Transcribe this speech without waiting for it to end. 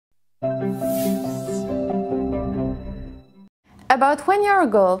About 1 year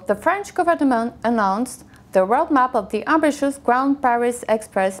ago, the French government announced the roadmap of the ambitious Grand Paris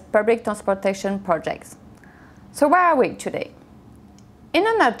Express public transportation projects. So where are we today? In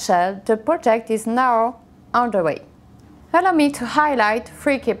a nutshell, the project is now underway. Allow me to highlight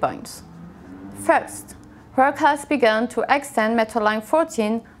 3 key points. First, work has begun to extend Metro Line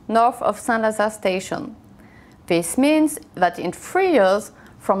 14 north of Saint-Lazare station. This means that in 3 years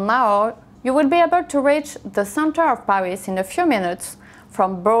from now, you will be able to reach the center of Paris in a few minutes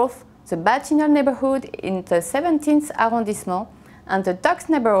from both the Batignolles neighborhood in the 17th arrondissement and the Docks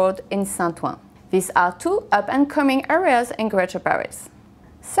neighborhood in Saint-Ouen. These are 2 up-and-coming areas in Greater Paris.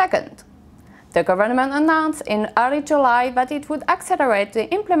 Second, the government announced in early July that it would accelerate the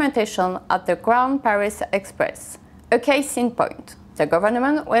implementation of the Grand Paris Express. A case in point, the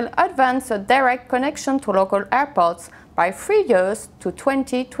government will advance a direct connection to local airports by 3 years to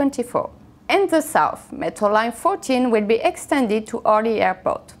 2024. In the south, Metro Line 14 will be extended to Orly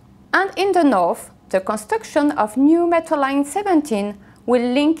Airport. And in the north, the construction of new Metro Line 17 will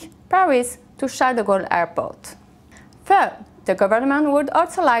link Paris to Charles de Gaulle Airport. Third, the government would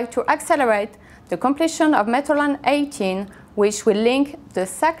also like to accelerate the completion of Metro Line 18, which will link the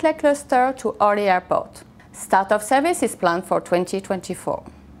Saclay cluster to Orly Airport. Start of service is planned for 2024.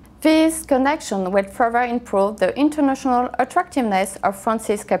 This connection will further improve the international attractiveness of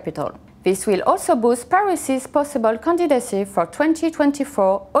France's capital. This will also boost Paris's possible candidacy for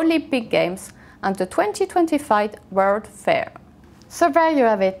 2024 Olympic Games and the 2025 World Fair. So there you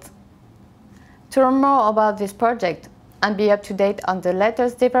have it. To learn more about this project and be up to date on the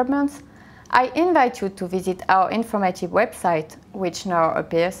latest developments, I invite you to visit our informative website, which now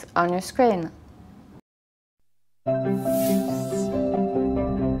appears on your screen.